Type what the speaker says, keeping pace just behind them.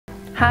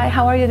Hi,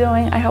 how are you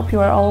doing? I hope you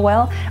are all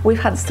well. We've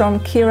had Storm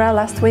Kira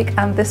last week,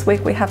 and this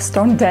week we have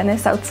Storm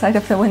Dennis outside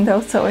of the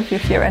window, so if you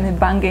hear any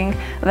banging,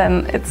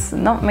 then it's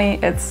not me,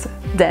 it's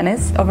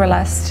Dennis. Over the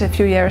last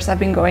few years I've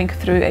been going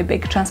through a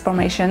big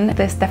transformation.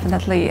 This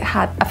definitely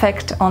had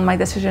effect on my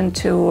decision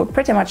to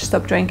pretty much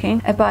stop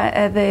drinking,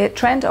 but the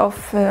trend of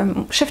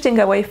shifting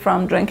away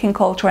from drinking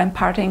culture and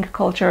partying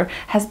culture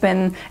has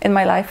been in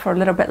my life for a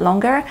little bit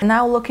longer.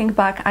 Now looking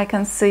back, I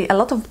can see a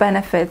lot of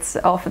benefits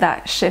of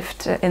that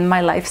shift in my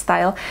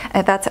lifestyle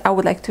that I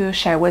would like to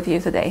share with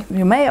you today.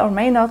 You may or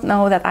may not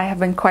know that I have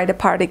been quite a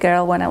party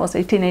girl when I was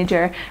a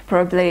teenager,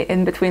 probably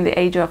in between the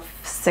age of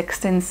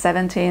 16,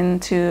 17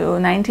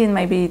 to 19,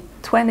 maybe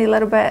 20 a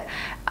little bit.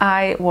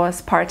 I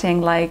was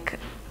partying like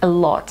a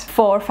lot.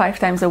 4 or 5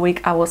 times a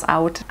week I was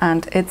out,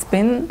 and it's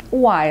been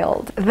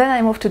wild. Then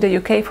I moved to the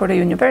UK for the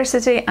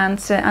university, and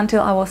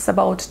until I was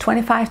about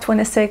 25,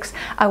 26,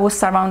 I was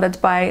surrounded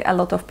by a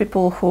lot of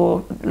people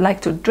who like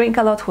to drink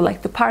a lot, who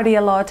like to party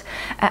a lot.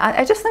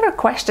 I just never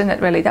questioned it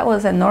really. That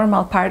was a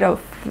normal part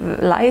of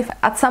life.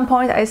 At some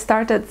point I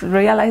started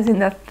realizing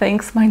that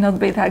things might not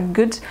be that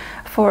good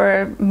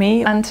for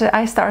me, and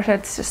I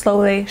started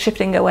slowly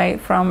shifting away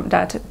from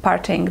that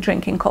partying,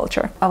 drinking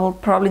culture. I will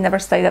probably never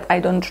say that I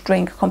don't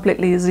drink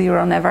completely,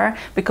 zero, never,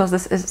 because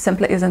this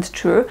simply isn't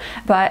true,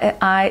 but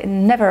I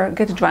never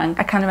get drunk.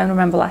 I can't even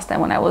remember last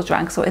time when I was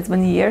drunk, so it's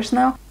been years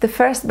now. The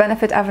first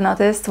benefit I've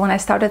noticed when I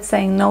started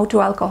saying no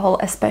to alcohol,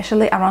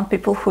 especially around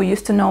people who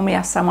used to know me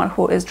as someone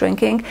who is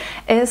drinking,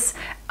 is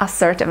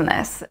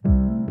assertiveness.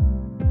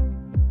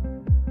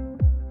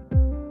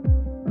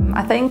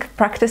 I think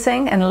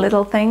practicing in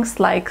little things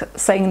like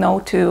saying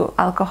no to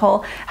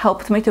alcohol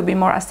helped me to be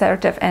more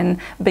assertive in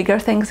bigger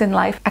things in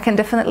life. I can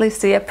definitely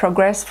see a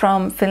progress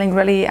from feeling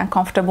really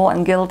uncomfortable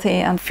and guilty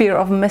and fear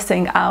of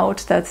missing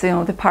out, that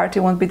the party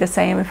won't be the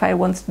same if I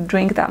won't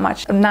drink that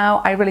much.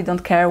 Now I really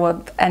don't care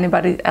what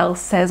anybody else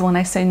says when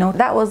I say no.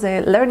 That was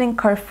a learning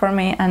curve for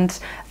me, and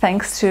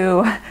thanks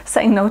to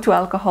saying no to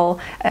alcohol,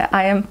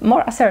 I am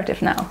more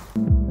assertive now.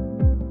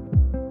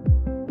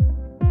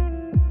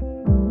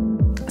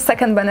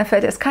 Second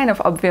benefit is kind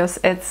of obvious.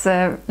 It's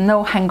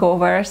no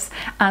hangovers,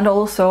 and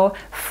also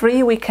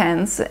free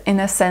weekends, in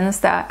a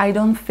sense that I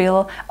don't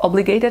feel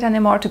obligated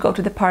anymore to go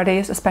to the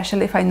parties,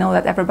 especially if I know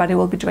that everybody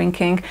will be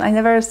drinking. I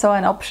never saw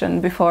an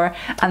option before,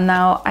 and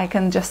now I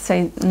can just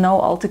say no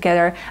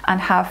altogether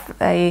and have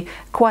a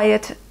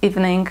quiet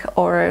evening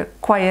or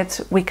quiet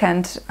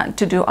weekend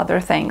to do other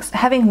things.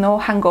 Having no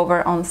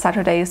hangover on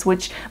Saturdays,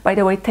 which by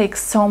the way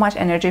takes so much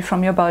energy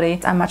from your body,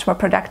 I'm much more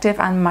productive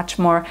and much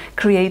more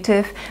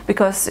creative,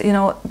 because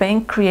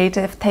being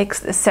creative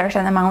takes a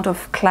certain amount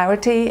of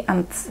clarity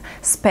and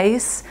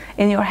space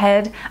in your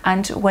head,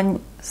 and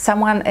when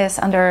someone is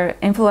under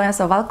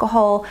influence of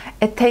alcohol,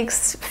 it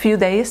takes a few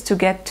days to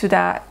get to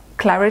that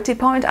clarity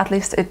point. At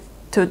least it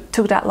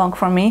took that long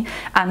for me,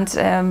 and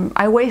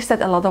I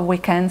wasted a lot of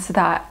weekends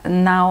that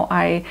now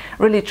I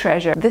really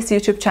treasure. This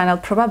YouTube channel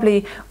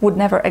probably would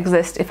never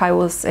exist if I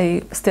was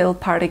a still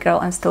party girl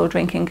and still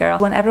drinking girl.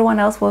 When everyone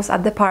else was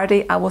at the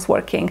party, I was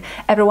working.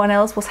 Everyone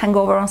else was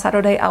hangover on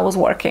Saturday, I was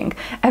working.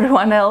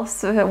 Everyone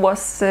else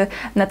was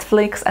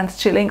Netflix and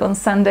chilling on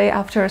Sunday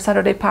after a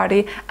Saturday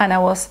party, and I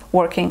was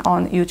working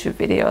on YouTube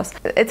videos.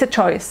 It's a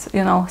choice,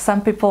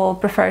 some people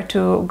prefer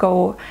to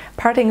go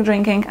partying,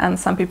 drinking, and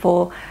some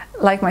people,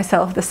 like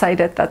myself,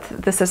 decided that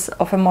this is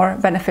of a more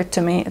benefit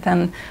to me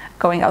than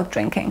going out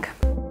drinking.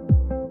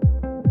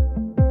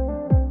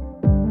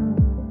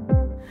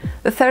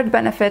 The third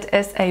benefit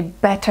is a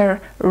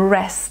better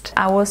rest.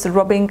 I was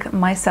robbing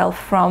myself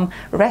from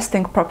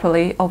resting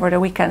properly over the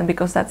weekend,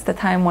 because that's the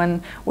time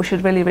when we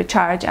should really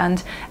recharge,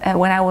 and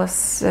when I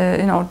was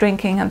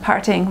drinking and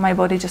partying, my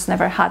body just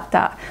never had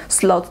that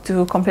slot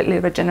to completely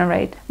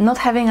regenerate. Not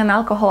having an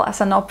alcohol as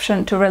an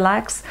option to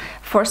relax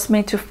forced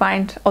me to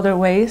find other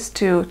ways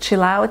to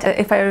chill out.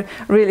 If I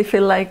really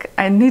feel like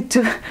I need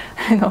to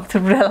to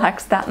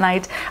relax that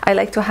night, I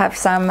like to have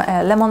some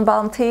lemon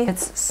balm tea.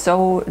 It's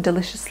so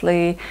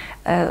deliciously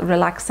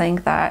relaxing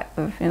that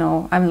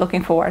I'm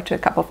looking forward to a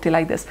cup of tea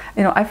like this.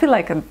 I feel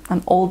like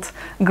an old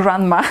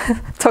grandma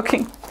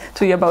talking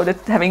to you about it,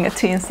 having a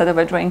tea instead of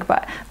a drink,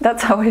 but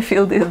that's how I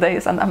feel these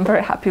days, and I'm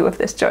very happy with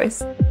this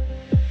choice.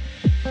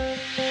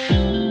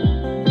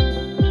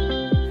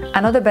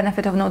 Another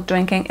benefit of not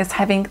drinking is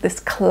having this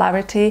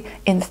clarity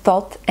in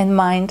thought and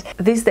mind.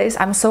 These days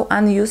I'm so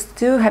unused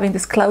to having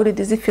this cloudy,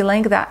 dizzy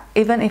feeling that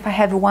even if I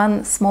have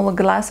one small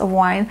glass of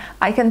wine,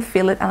 I can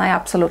feel it and I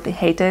absolutely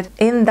hate it.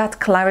 In that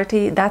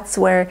clarity, that's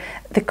where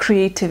the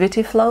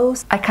creativity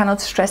flows. I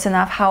cannot stress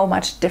enough how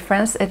much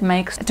difference it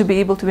makes to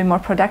be able to be more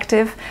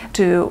productive,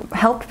 to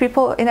help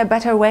people in a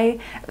better way,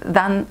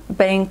 than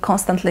being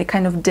constantly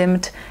kind of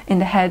dimmed in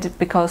the head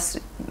because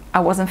I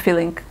wasn't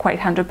feeling quite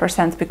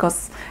 100%,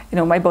 because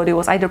my body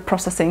was either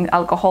processing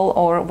alcohol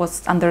or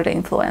was under the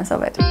influence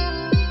of it.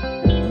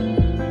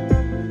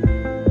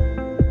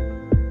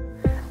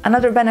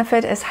 Another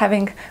benefit is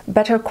having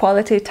better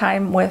quality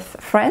time with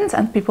friends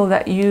and people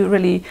that you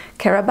really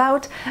care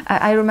about.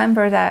 I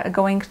remember that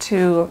going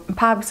to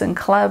pubs and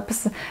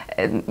clubs,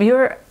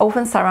 you're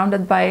often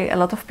surrounded by a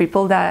lot of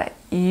people that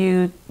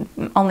you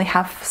only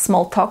have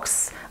small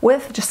talks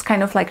with, just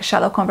kind of like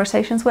shallow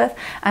conversations with,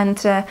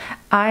 and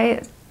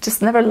I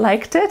just never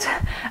liked it.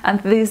 And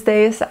these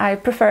days I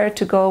prefer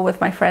to go with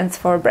my friends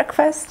for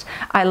breakfast.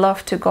 I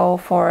love to go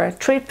for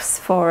trips,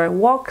 for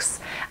walks,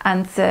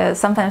 and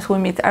sometimes we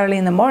meet early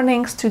in the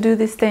mornings to do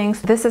these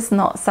things. This is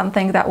not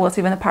something that was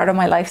even a part of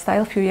my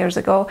lifestyle a few years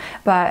ago,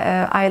 but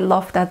I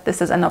love that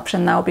this is an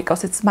option now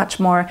because it's much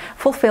more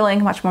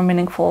fulfilling, much more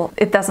meaningful.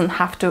 It doesn't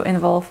have to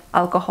involve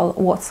alcohol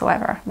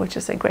whatsoever, which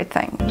is a great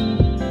thing.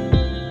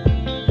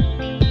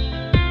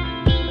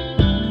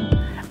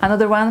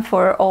 Another one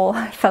for all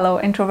fellow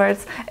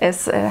introverts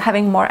is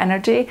having more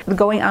energy.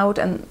 Going out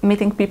and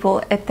meeting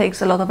people, it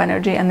takes a lot of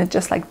energy and it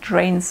just like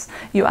drains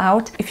you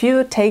out. If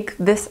you take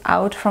this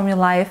out from your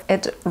life,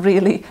 it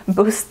really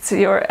boosts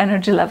your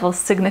energy levels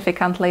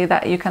significantly,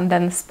 that you can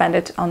then spend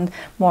it on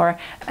more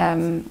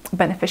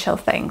beneficial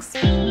things.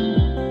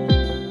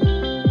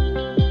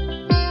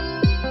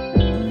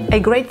 A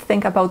great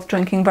thing about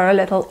drinking very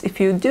little, if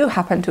you do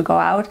happen to go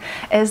out,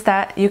 is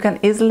that you can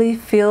easily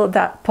feel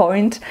that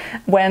point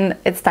when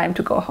it's time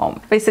to go home.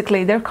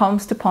 Basically, there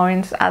comes the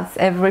point at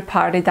every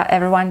party that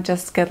everyone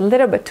just gets a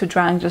little bit too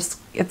drunk,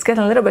 it's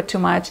getting a little bit too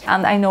much,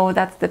 and I know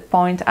that's the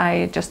point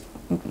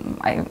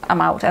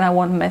I'm out and I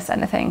won't miss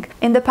anything.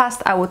 In the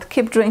past, I would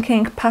keep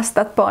drinking past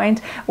that point,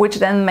 which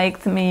then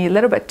made me a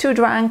little bit too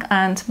drunk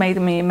and made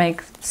me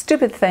make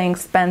stupid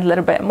things, spend a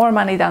little bit more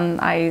money than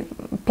I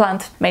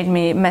planned, made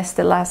me miss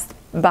the last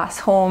bus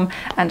home,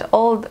 and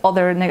all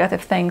other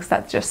negative things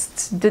that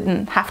just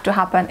didn't have to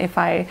happen if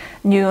I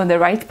knew the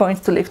right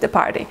point to leave the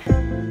party.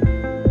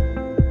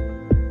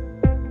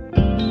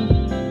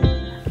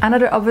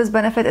 Another obvious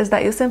benefit is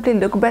that you simply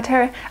look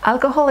better.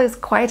 Alcohol is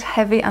quite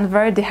heavy and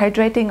very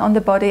dehydrating on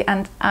the body,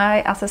 and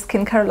I, as a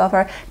skincare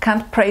lover,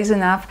 can't praise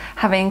enough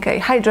having a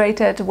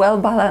hydrated,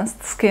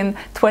 well-balanced skin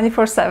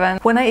 24/7.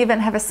 When I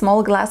even have a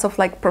small glass of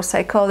like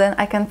Prosecco, then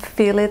I can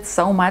feel it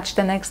so much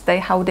the next day,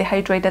 how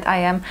dehydrated I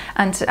am,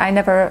 and I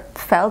never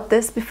felt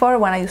this before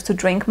when I used to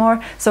drink more.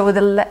 So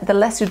the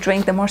less you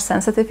drink, the more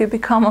sensitive you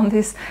become on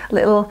these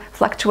little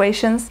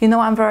fluctuations. You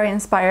know, I'm very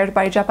inspired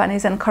by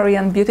Japanese and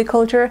Korean beauty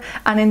culture,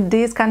 and in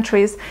these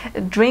countries,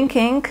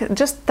 drinking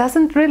just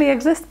doesn't really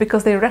exist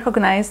because they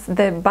recognize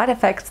the bad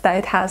effects that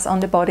it has on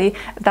the body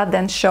that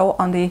then show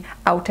on the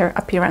outer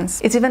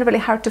appearance. It's even really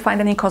hard to find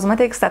any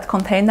cosmetics that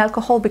contain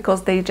alcohol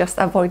because they just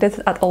avoid it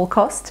at all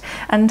costs.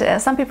 And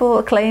some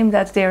people claim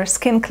that their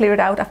skin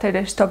cleared out after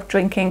they stopped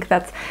drinking,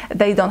 that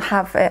they don't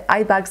have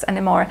eye bags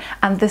anymore,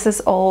 and this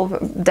is all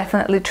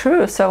definitely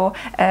true. So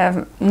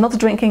not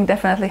drinking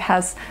definitely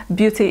has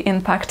beauty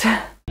impact.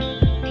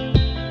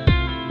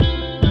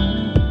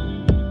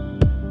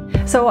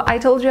 So I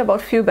told you about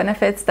a few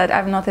benefits that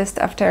I've noticed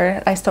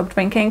after I stopped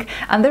drinking,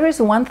 and there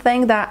is one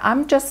thing that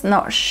I'm just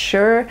not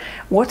sure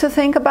what to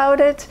think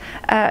about it.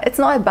 It's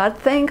not a bad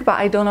thing, but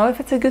I don't know if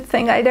it's a good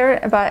thing either.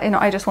 But you know,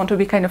 I just want to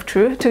be kind of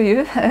true to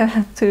you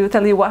to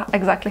tell you what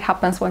exactly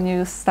happens when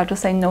you start to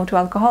say no to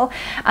alcohol.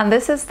 And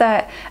this is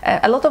that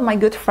a lot of my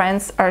good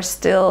friends are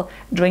still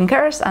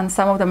drinkers, and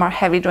some of them are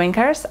heavy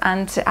drinkers.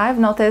 And I've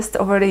noticed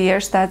over the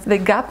years that the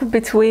gap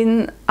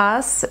between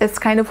us is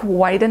kind of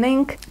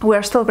widening.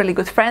 We're still really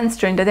good friends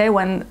during the day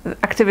when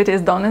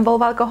activities don't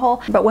involve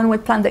alcohol, but when we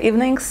plan the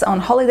evenings on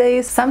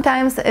holidays,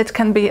 sometimes it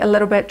can be a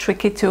little bit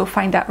tricky to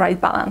find that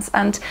right balance.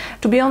 And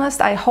to be honest,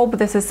 I hope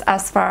this is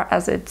as far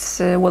as it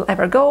will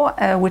ever go,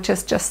 which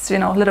is just, you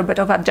know, a little bit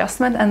of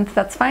adjustment, and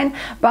that's fine.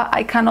 But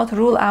I cannot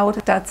rule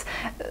out that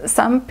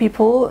some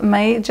people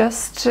may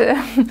just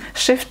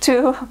shift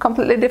to a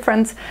completely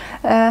different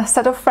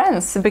set of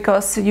friends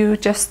because you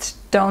just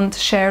don't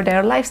share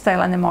their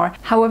lifestyle anymore.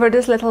 However,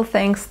 this little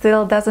thing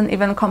still doesn't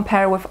even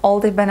compare with all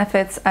the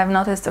benefits I've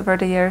noticed over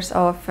the years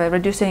of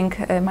reducing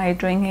my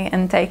drinking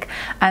intake,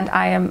 and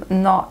I am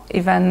not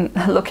even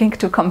looking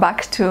to come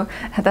back to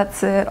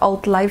that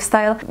old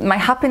lifestyle. My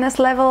happiness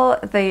level,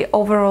 the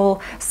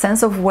overall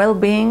sense of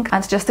well-being,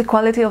 and just the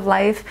quality of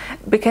life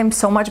became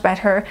so much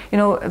better. You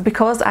know,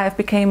 because I've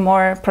become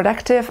more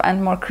productive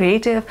and more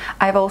creative,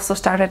 I've also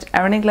started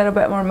earning a little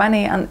bit more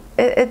money, and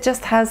it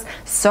just has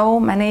so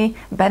many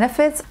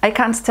benefits. I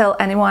can't tell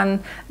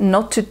anyone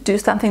not to do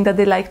something that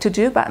they like to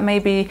do, but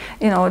maybe,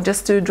 you know,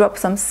 just to drop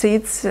some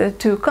seeds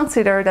to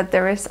consider that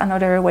there is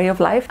another way of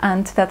life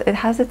and that it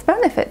has its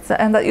benefits,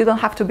 and that you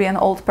don't have to be an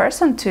old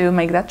person to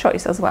make that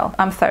choice as well.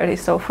 I'm 30,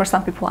 so for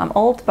some people I'm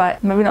old,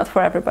 but maybe not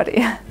for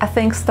everybody. I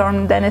think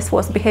Storm Dennis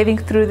was behaving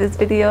through this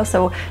video,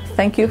 so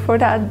thank you for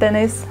that,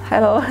 Dennis.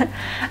 Hello.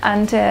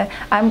 And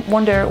I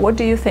wonder, what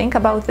do you think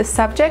about this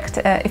subject?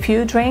 If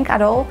you drink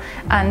at all,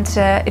 and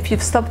if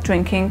you've stopped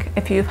drinking,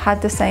 if you've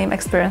had the same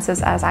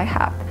experiences as I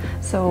have.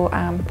 So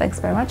thanks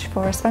very much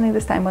for spending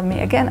this time with me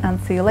again, and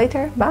see you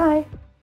later. Bye!